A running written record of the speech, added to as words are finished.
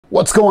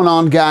What's going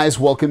on, guys?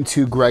 Welcome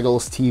to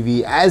Greggles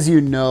TV. As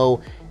you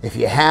know, if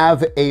you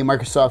have a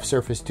Microsoft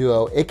Surface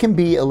Duo, it can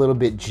be a little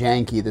bit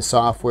janky, the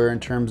software, in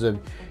terms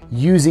of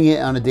using it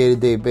on a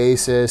day-to-day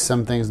basis.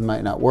 Some things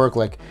might not work,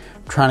 like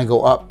trying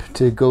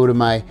to go to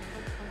my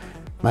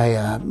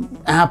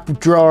app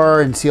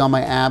drawer and see all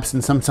my apps,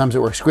 and sometimes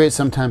it works great,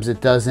 sometimes it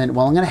doesn't.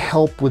 Well, I'm going to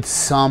help with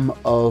some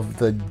of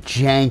the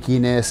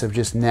jankiness of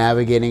just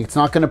navigating. It's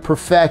not going to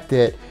perfect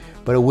it,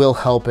 but it will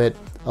help it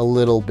a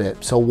little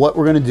bit. So what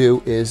we're going to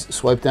do is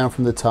swipe down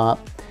from the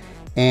top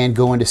and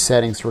go into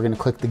settings. So we're going to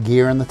click the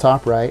gear on the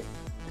top right.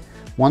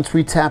 Once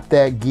we tap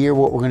that gear,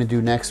 what we're going to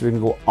do next is we're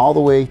going to go all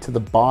the way to the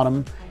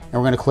bottom and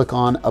we're going to click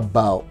on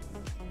About.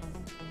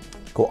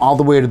 Go all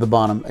the way to the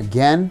bottom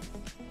again.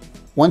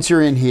 Once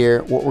you're in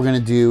here, what we're going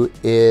to do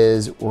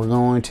is we're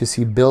going to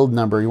see build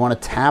number. You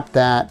want to tap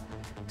that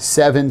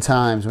 7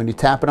 times. When you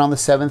tap it on the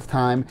 7th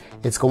time,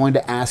 it's going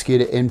to ask you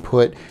to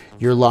input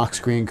your lock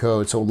screen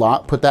code. So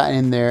put that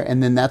in there,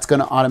 and then that's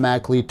going to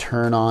automatically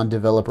turn on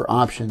developer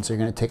options. So you're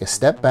going to take a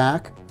step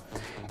back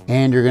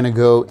and you're going to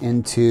go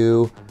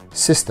into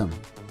system.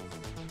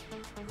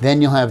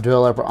 Then you'll have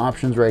developer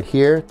options right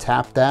here.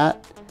 Tap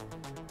that.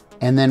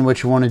 And then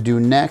what you want to do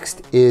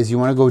next is you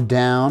want to go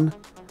down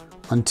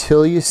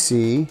until you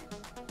see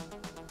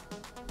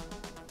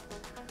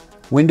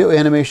window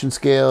animation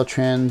scale,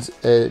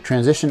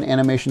 transition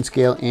animation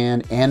scale,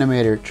 and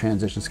animator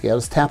transition scale.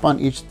 Just tap on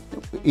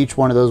each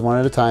one of those one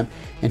at a time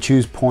and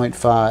choose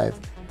 0.5.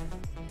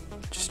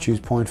 Just choose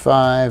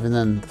 0.5, and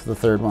then for the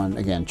third one,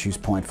 again, choose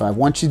 0.5.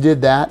 Once you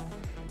did that,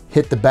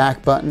 hit the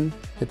back button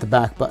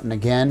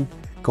again,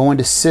 go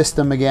into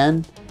system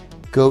again,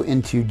 go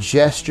into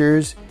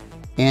gestures,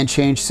 and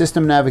change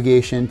system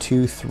navigation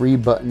to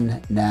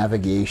 3-button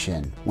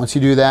navigation. Once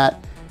you do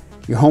that,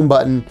 your home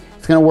button,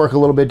 it's going to work a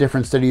little bit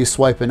different. Instead of you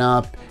swiping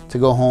up to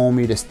go home,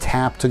 you just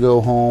tap to go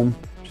home.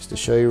 Just to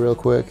show you real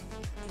quick.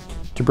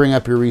 To bring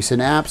up your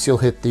recent apps, you'll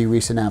hit the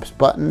recent apps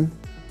button.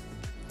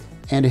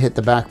 And to hit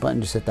the back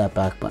button, just hit that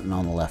back button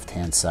on the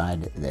left-hand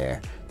side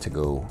there to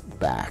go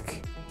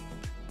back.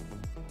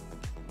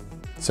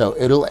 So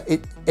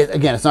again,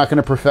 it's not going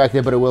to perfect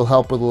it, but it will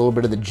help with a little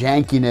bit of the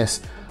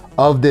jankiness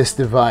of this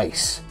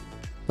device.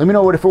 Let me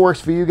know if it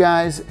works for you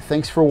guys.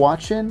 Thanks for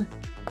watching.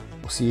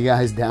 We'll see you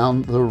guys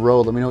down the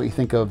road. Let me know what you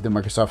think of the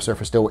Microsoft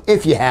Surface Duo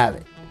if you have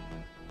it.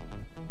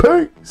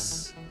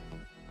 Peace.